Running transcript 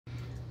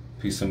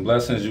Peace and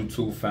blessings,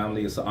 YouTube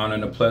family. It's an honor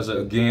and a pleasure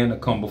again to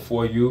come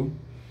before you.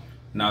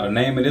 Now, the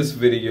name of this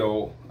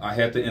video, I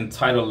had to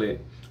entitle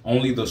it,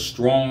 Only the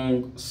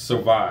Strong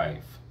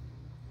Survive.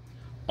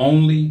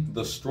 Only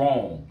the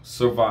strong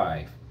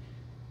survive.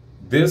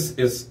 This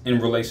is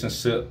in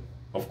relationship,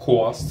 of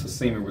course, to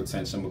semen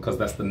retention, because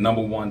that's the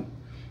 #1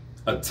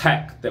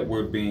 attack that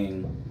we're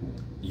being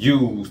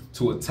used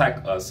to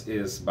attack us,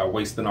 is by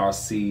wasting our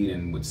seed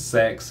and with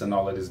sex and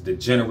all of this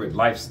degenerate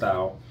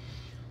lifestyle.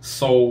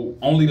 So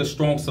only the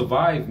strong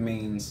survive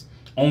means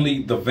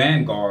only the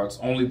vanguards,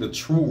 only the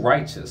true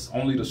righteous,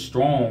 only the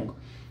strong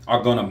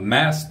are going to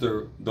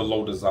master the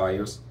low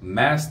desires,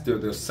 master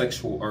their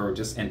sexual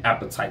urges and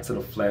appetite to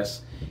the flesh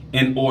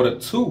in order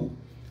to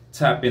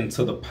tap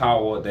into the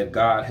power that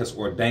God has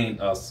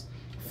ordained us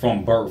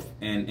from birth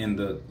and in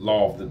the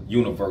law of the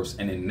universe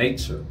and in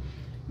nature.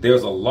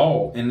 There's a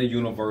law in the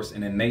universe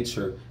and in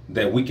nature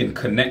that we can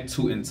connect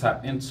to and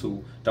tap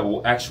into that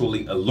will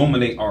actually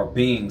illuminate our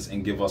beings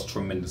and give us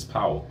tremendous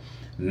power.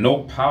 No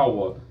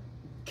power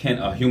can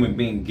a human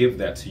being give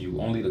that to you.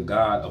 Only the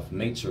God of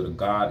nature, the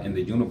God in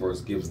the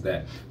universe, gives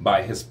that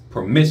by his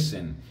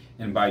permission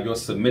and by your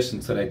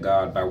submission to that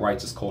God by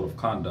righteous code of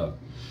conduct.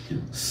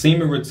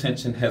 Semen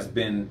retention has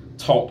been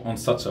taught on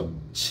such a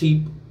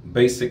cheap,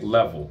 basic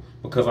level,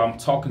 because I'm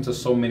talking to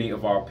so many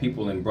of our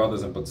people and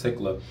brothers in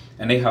particular,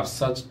 and they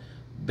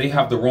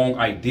have the wrong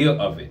idea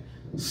of it.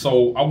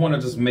 So I want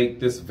to just make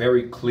this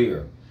very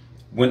clear.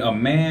 When a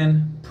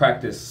man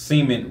practices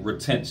semen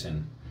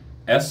retention,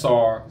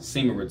 SR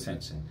semen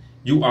retention,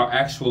 you are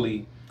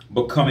actually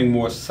becoming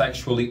more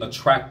sexually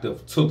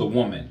attractive to the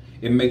woman.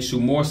 It makes you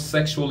more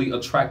sexually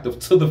attractive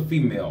to the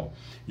female,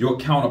 your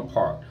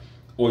counterpart,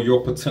 or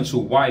your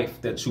potential wife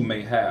that you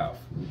may have.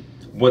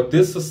 What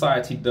this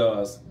society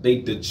does,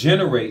 they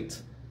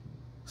degenerate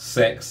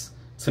sex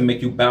to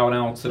make you bow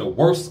down to the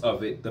worst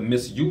of it, the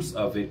misuse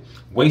of it,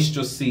 waste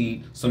your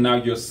seed, so now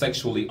you're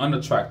sexually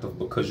unattractive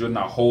because you're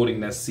not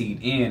holding that seed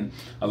in,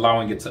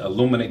 allowing it to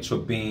illuminate your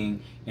being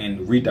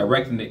and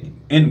redirecting it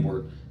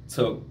inward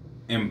to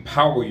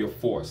empower your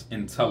force,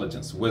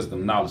 intelligence,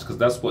 wisdom, knowledge, because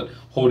that's what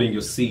holding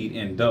your seed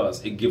in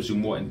does. It gives you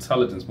more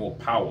intelligence, more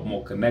power,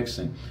 more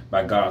connection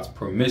by God's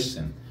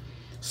permission.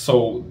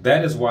 So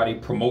that is why they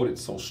promote it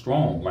so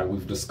strong, like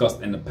we've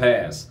discussed in the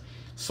past.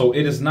 So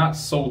it is not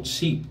so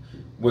cheap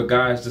where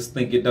guys just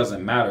think it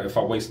doesn't matter if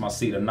I waste my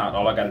seed or not.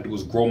 All I got to do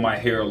is grow my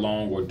hair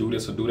long or do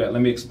this or do that.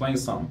 Let me explain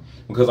something,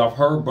 because I've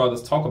heard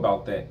brothers talk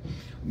about that,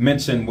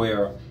 mention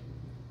where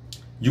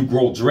you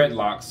grow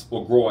dreadlocks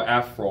or grow an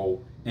afro,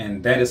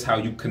 and that is how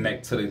you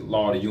connect to the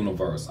law of the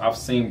universe. I've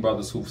seen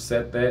brothers who've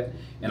said that,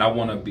 and I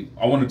want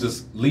to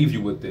just leave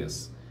you with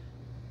this,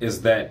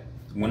 is that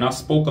when I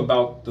spoke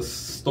about the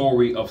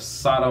story of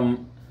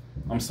Samson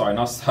and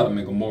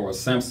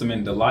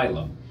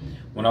Delilah,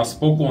 when I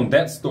spoke on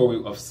that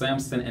story of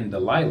Samson and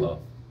Delilah,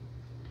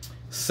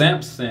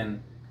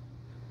 Samson,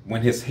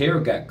 when his hair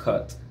got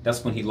cut,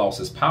 that's when he lost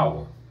his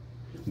power.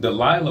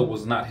 Delilah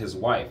was not his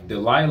wife.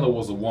 Delilah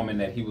was a woman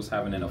that he was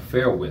having an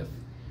affair with.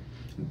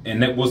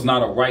 And that was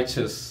not a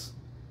righteous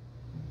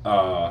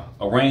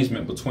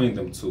arrangement between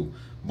them two.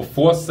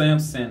 Before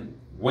Samson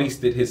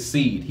wasted his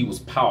seed, he was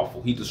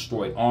powerful. He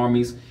destroyed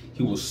armies.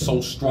 He was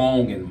so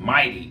strong and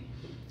mighty.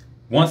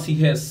 Once he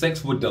had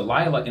sex with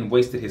Delilah and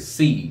wasted his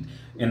seed,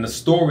 in the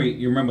story,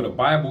 you remember the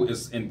Bible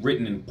is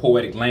written in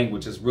poetic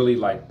language. It's really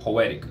like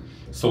poetic.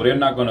 So they're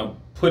not going to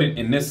put it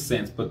in this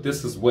sense, but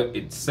this is what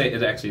it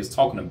actually is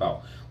talking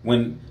about.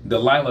 When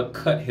Delilah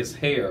cut his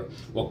hair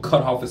or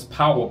cut off his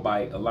power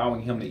by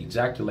allowing him to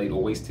ejaculate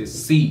or waste his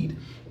seed,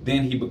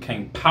 then he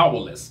became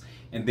powerless,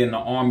 and then the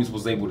armies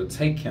was able to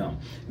take him.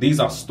 These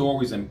are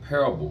stories and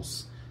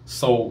parables.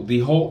 So the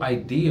whole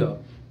idea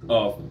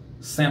of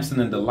Samson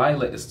and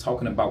Delilah is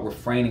talking about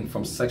refraining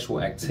from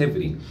sexual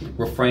activity,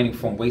 refraining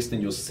from wasting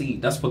your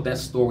seed. That's what that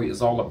story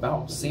is all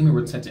about. Semen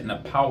retention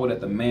and the power that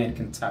the man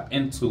can tap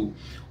into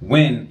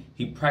when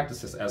he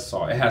practices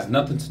SR. It has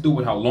nothing to do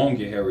with how long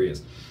your hair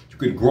is. You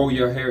can grow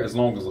your hair as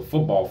long as a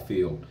football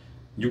field.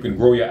 You can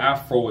grow your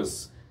afro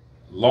as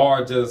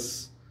large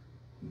as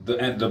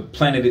the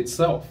planet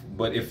itself.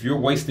 But if you're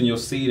wasting your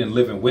seed and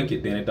living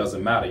wicked, then it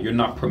doesn't matter. You're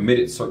not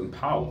permitted certain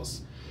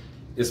powers.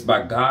 It's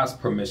by God's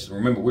permission.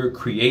 Remember, we're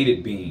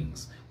created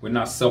beings. We're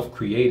not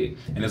self-created.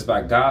 And it's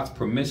by God's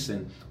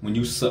permission when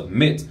you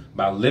submit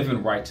by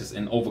living righteous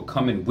and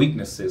overcoming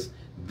weaknesses,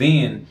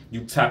 then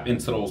you tap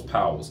into those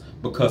powers.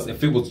 Because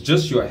if it was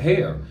just your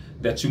hair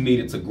that you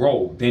needed to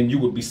grow, then you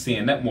would be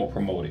seeing that more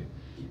promoted.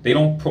 They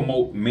don't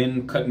promote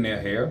men cutting their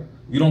hair.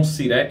 You don't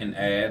see that in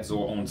ads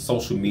or on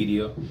social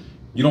media.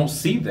 You don't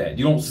see that.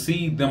 You don't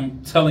see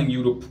them telling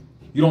you to,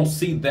 you don't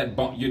see that,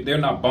 they're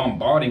not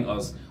bombarding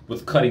us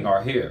with cutting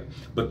our hair,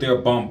 but they're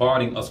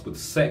bombarding us with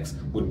sex,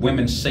 with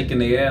women shaking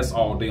their ass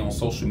all day on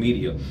social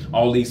media,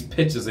 all these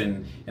pictures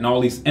and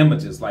all these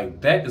images.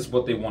 Like, that is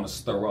what they want to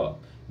stir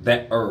up,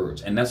 that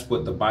urge. And that's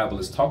what the Bible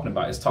is talking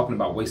about. It's talking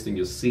about wasting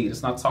your seed.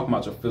 It's not talking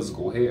about your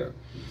physical hair.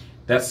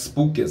 That's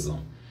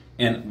spookism.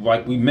 And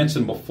like we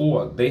mentioned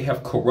before, they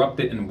have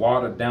corrupted and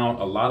watered down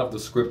a lot of the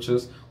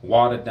scriptures,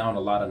 watered down a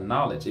lot of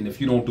knowledge. And if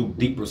you don't do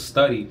deeper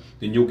study,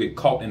 then you'll get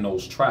caught in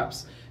those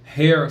traps.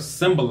 Hair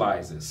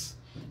symbolizes,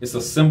 it's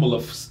a symbol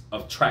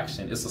of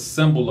traction. It's a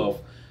symbol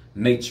of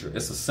nature.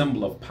 It's a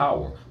symbol of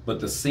power. But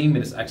the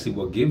semen is actually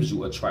what gives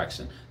you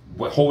attraction.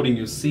 What holding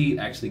your seed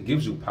actually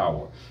gives you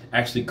power,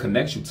 actually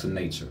connects you to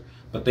nature.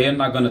 But they are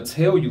not going to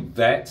tell you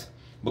that,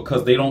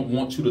 because they don't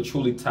want you to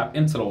truly tap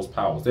into those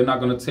powers. They're not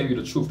going to tell you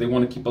the truth. They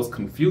want to keep us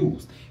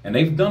confused. And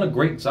they've done a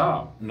great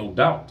job, no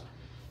doubt,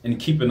 in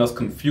keeping us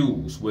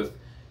confused with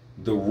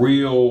the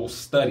real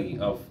study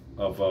of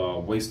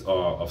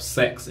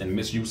sex and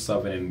misuse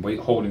of it and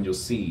holding your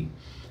seed.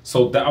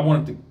 So that, I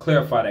wanted to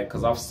clarify that,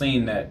 because I've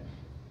seen that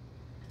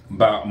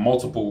by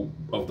multiple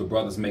of the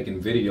brothers making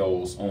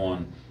videos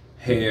on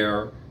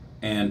hair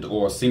and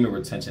or semen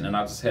retention, and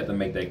I just had to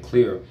make that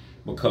clear,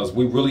 because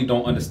we really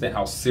don't understand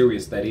how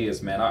serious that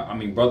is, man. I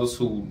mean, brothers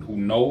who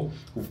know,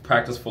 who've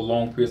practiced for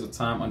long periods of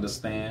time,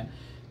 understand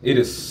it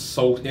is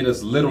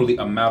literally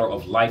a matter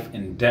of life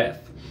and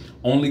death.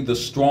 Only the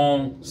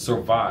strong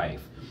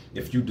survive.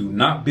 If you do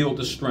not build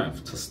the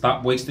strength to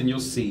stop wasting your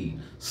seed,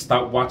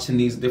 stop watching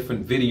these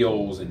different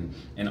videos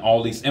and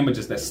all these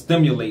images that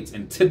stimulates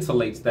and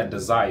titillates that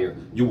desire,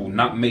 you will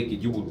not make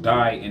it. You will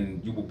die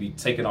and you will be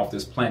taken off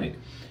this planet.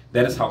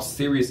 That is how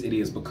serious it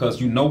is,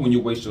 because you know when you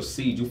waste your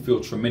seed, you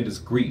feel tremendous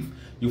grief.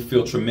 You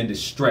feel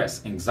tremendous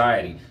stress,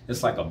 anxiety.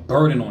 It's like a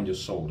burden on your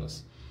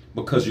shoulders,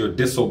 because you're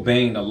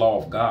disobeying the law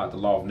of God, the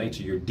law of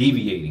nature. You're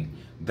deviating.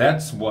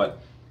 That's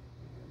what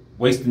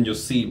wasting your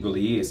seed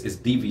really is. It's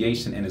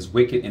deviation, and it's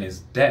wicked, and it's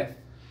death.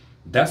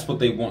 That's what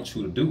they want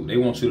you to do. They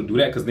want you to do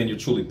that, because then you're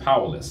truly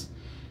powerless.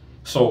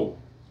 So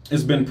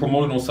it's been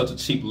promoted on such a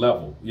cheap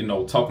level, you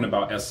know, talking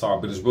about SR,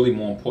 but it's really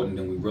more important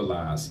than we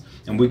realize.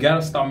 And we got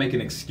to stop making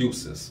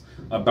excuses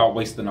about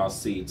wasting our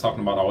seed,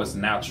 talking about, oh, it's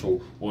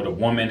natural, or the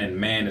woman and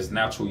man is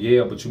natural.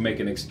 Yeah, but you're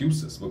making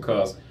excuses,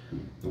 because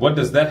what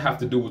does that have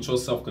to do with your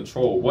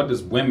self-control? What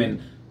does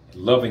women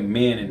loving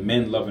men and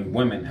men loving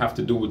women have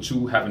to do with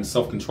you having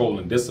self-control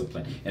and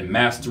discipline and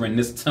mastering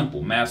this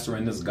temple,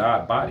 mastering this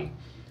God body?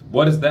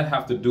 What does that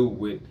have to do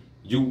with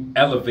you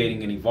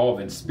elevating and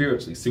evolving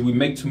spiritually? See, we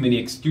make too many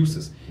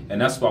excuses,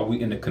 and that's why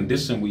we in the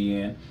condition we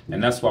in,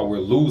 and that's why we're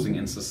losing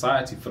in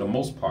society for the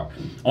most part.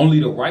 Only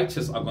the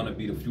righteous are going to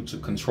be the future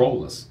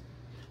controllers.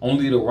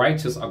 Only the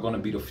righteous are going to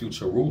be the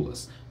future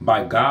rulers.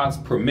 By God's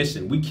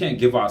permission, we can't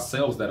give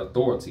ourselves that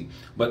authority,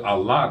 but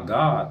Allah,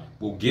 God,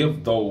 will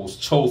give those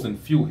chosen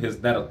few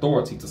that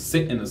authority to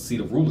sit in the seat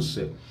of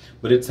rulership.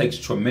 But it takes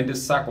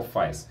tremendous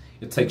sacrifice.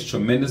 It takes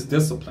tremendous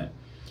discipline.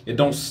 It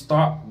don't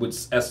start with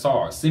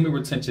SR. Semen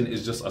retention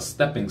is just a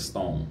stepping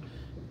stone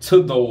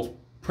to those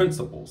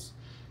principles,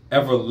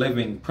 ever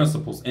living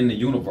principles in the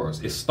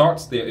universe. It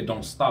starts there. It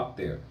don't stop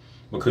there,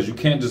 because you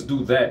can't just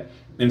do that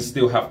and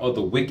still have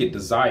other wicked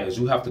desires.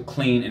 You have to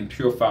clean and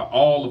purify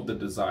all of the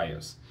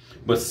desires.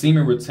 But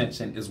semen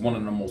retention is one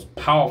of the most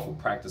powerful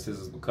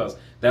practices, because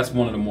that's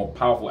one of the more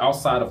powerful.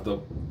 Outside of the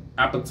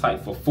appetite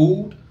for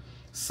food,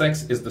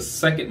 sex is the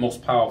second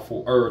most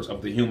powerful urge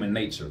of the human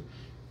nature.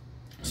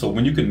 So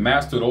when you can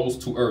master those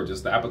two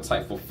urges, the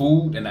appetite for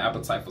food and the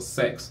appetite for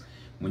sex,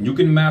 when you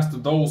can master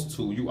those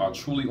two, you are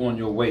truly on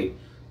your way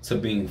to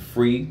being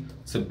free,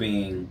 to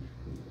being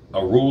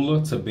a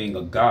ruler, to being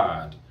a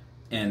god.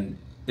 And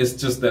it's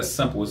just that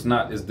simple. It's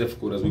not as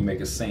difficult as we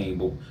make it seem.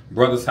 But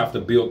brothers have to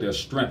build their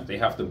strength. They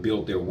have to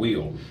build their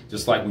will.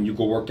 Just like when you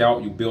go work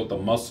out, you build the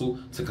muscle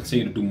to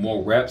continue to do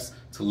more reps,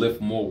 to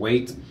lift more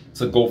weight,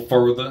 to go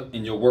further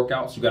in your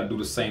workouts. You got to do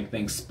the same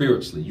thing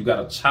spiritually. You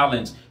got to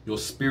challenge your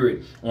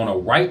spirit on a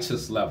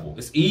righteous level.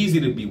 It's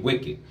easy to be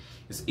wicked.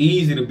 It's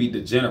easy to be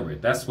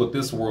degenerate. That's what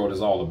this world is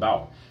all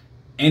about.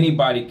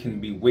 Anybody can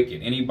be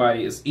wicked.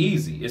 Anybody, it's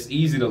easy. It's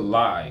easy to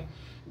lie.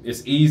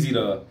 It's easy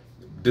to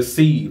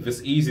deceive.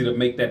 It's easy to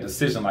make that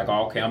decision like,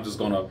 oh, okay, I'm just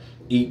going to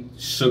eat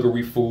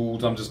sugary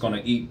foods. I'm just going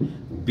to eat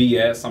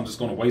BS. I'm just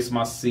going to waste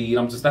my seed.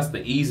 That's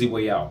the easy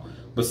way out.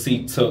 But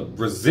see, to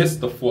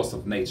resist the force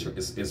of nature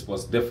is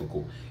what's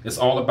difficult. It's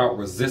all about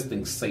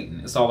resisting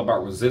Satan. It's all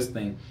about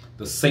resisting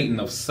the Satan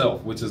of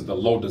self, which is the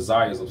low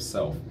desires of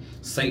self.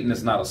 Satan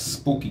is not a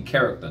spooky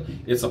character.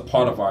 It's a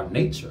part of our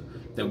nature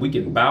that we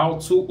can bow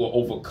to or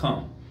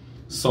overcome.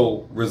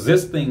 So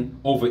resisting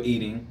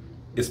overeating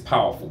is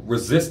powerful.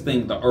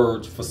 Resisting the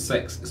urge for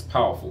sex is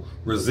powerful.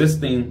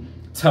 Resisting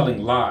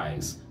telling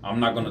lies. I'm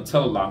not going to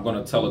tell a lie. I'm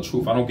going to tell the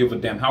truth. I don't give a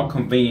damn how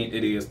convenient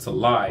it is to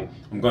lie.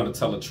 I'm going to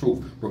tell the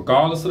truth.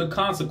 Regardless of the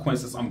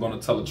consequences, I'm going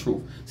to tell the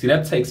truth. See,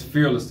 that takes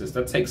fearlessness.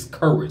 That takes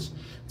courage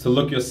to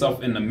look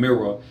yourself in the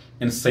mirror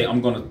and say,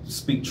 I'm going to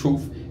speak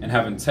truth and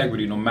have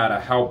integrity no matter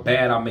how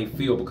bad I may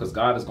feel, because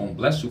God is going to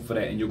bless you for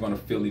that and you're going to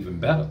feel even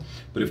better.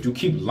 But if you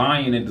keep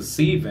lying and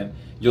deceiving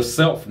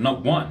yourself,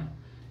 not one,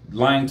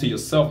 lying to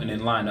yourself and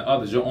then lying to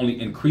others, you're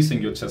only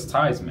increasing your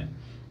chastisement.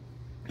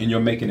 And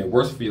you're making it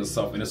worse for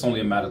yourself, and it's only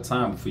a matter of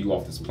time for you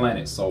off this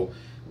planet. So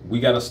we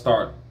got to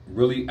start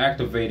really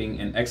activating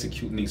and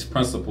executing these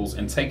principles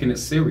and taking it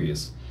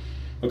serious,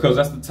 because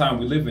that's the time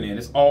we're living in.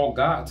 It's all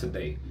God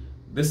today.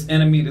 This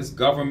enemy, this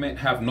government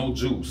have no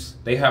juice.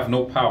 They have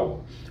no power.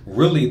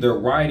 Really, they're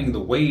riding the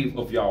wave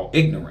of y'all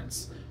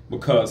ignorance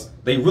because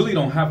they really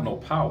don't have no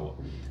power.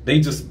 They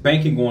just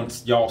banking on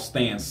y'all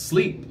staying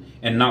asleep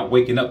and not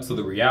waking up to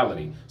the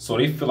reality. So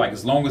they feel like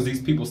as long as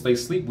these people stay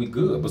asleep, we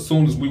good. But as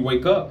soon as we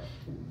wake up,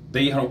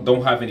 they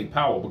don't have any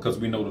power because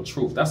we know the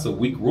truth. That's a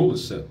weak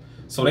rulership.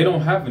 So they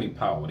don't have any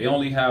power. They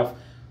only have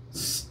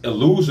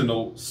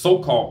illusional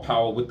so-called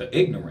power with the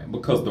ignorant,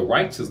 because the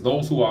righteous,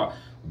 those who are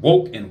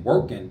woke and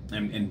working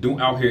and doing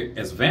out here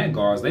as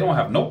vanguards, they don't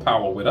have no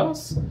power with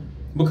us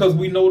because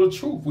we know the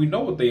truth. We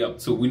know what they up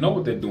to. We know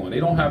what they're doing. They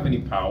don't have any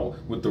power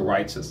with the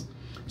righteous,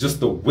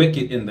 just the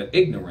wicked and the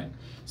ignorant.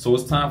 So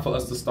it's time for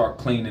us to start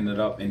cleaning it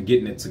up and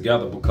getting it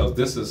together, because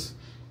this is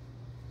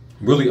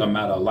really a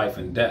matter of life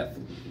and death.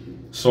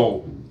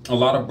 So a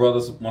lot of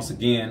brothers, once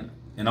again,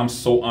 and I'm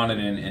so honored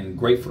and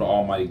grateful to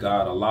Almighty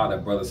God, a lot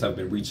of brothers have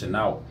been reaching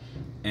out,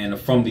 and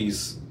from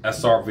these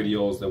SR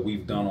videos that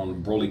we've done on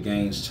the Broly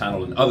Gaines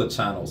channel and other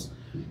channels,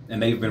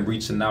 and they've been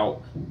reaching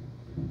out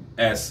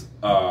as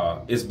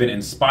it's been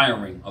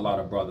inspiring a lot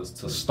of brothers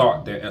to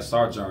start their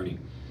SR journey.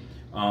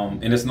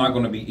 And it's not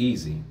going to be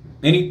easy.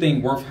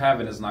 Anything worth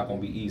having is not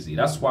going to be easy.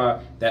 That's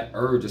why that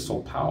urge is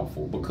so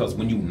powerful, because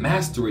when you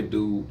master it,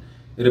 dude,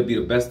 it'll be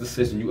the best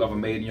decision you ever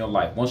made in your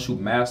life. Once you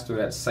master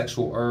that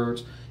sexual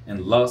urge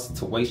and lust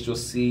to waste your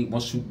seed,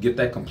 once you get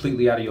that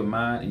completely out of your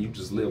mind and you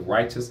just live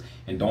righteous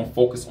and don't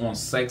focus on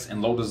sex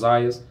and low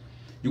desires,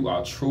 you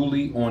are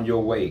truly on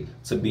your way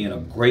to being a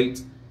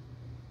great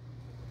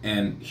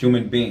and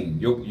human being.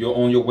 You're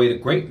on your way to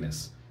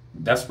greatness.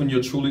 That's when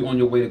you're truly on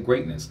your way to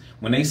greatness.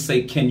 When they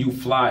say, can you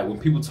fly? When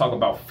people talk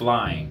about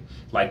flying,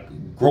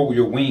 like grow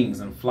your wings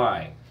and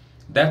fly,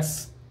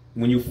 that's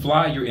when you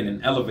fly, you're in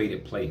an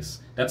elevated place.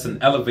 That's an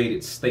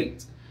elevated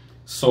state.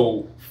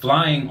 So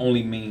flying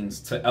only means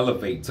to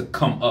elevate, to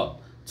come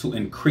up, to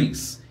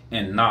increase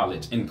in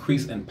knowledge,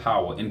 increase in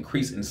power,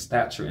 increase in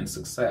stature and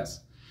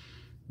success.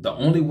 The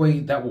only way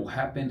that will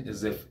happen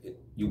is if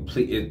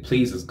it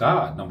pleases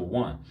God, number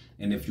one.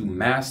 And if you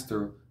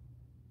master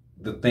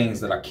the things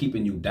that are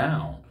keeping you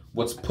down,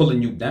 what's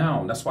pulling you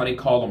down. That's why they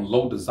call them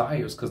low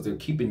desires, because they're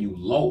keeping you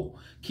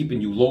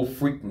low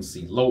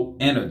frequency, low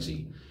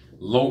energy,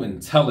 low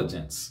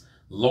intelligence,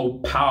 low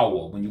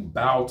power. When you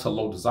bow to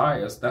low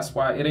desires, that's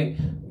why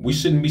we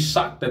shouldn't be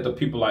shocked that the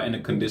people are in the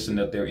condition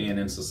that they're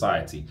in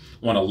society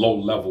on a low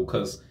level,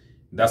 because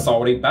that's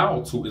all they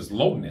bow to is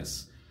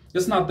lowness.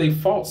 It's not their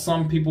fault.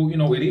 Some people,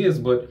 it is,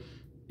 but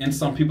in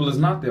some people it's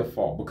not their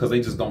fault, because they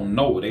just don't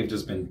know. They've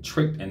just been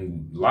tricked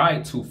and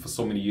lied to for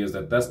so many years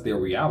that that's their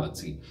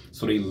reality.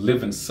 So they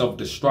live in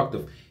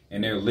self-destructive,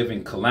 and they're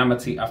living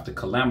calamity after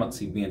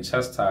calamity, being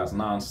chastised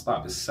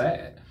nonstop. It's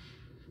sad.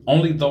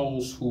 Only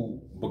those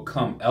who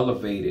become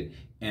elevated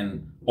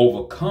and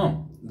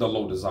overcome the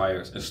low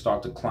desires and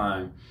start to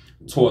climb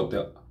toward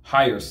the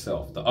higher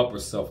self, the upper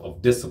self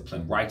of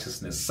discipline,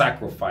 righteousness,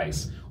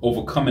 sacrifice,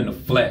 overcoming the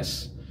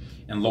flesh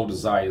and low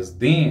desires,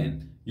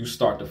 then you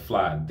start to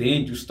fly.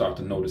 Then you start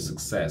to know the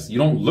success. You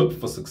don't look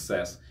for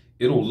success.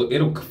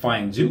 It'll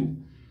find you.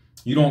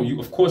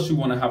 Of course you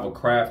want to have a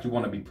craft, you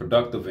want to be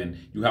productive, and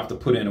you have to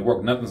put in the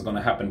work. Nothing's going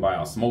to happen by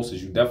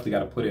osmosis. You definitely got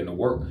to put in the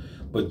work.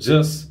 But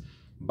just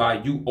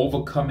by you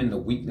overcoming the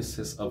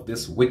weaknesses of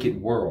this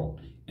wicked world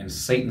and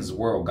Satan's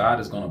world, God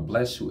is going to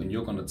bless you, and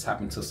you're going to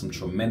tap into some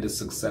tremendous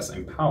success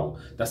and power.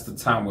 That's the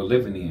time we're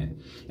living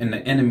in. And the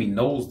enemy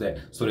knows that,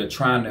 so they're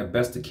trying their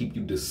best to keep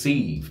you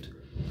deceived.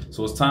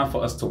 So it's time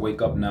for us to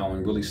wake up now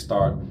and really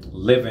start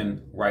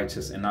living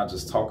righteous and not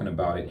just talking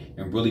about it,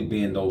 and really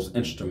being those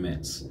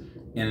instruments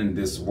in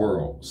this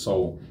world.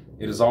 So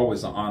it is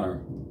always an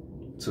honor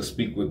to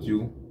speak with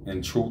you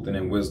in truth and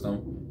in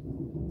wisdom.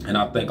 And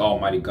I thank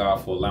Almighty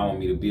God for allowing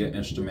me to be an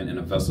instrument and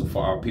a vessel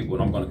for our people.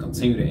 And I'm going to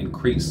continue to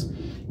increase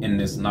in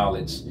this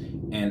knowledge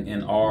and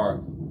in our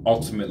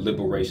ultimate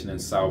liberation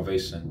and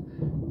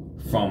salvation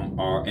from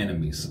our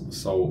enemies.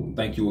 So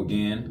thank you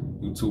again,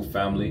 YouTube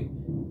family.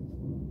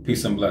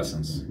 Peace and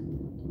blessings.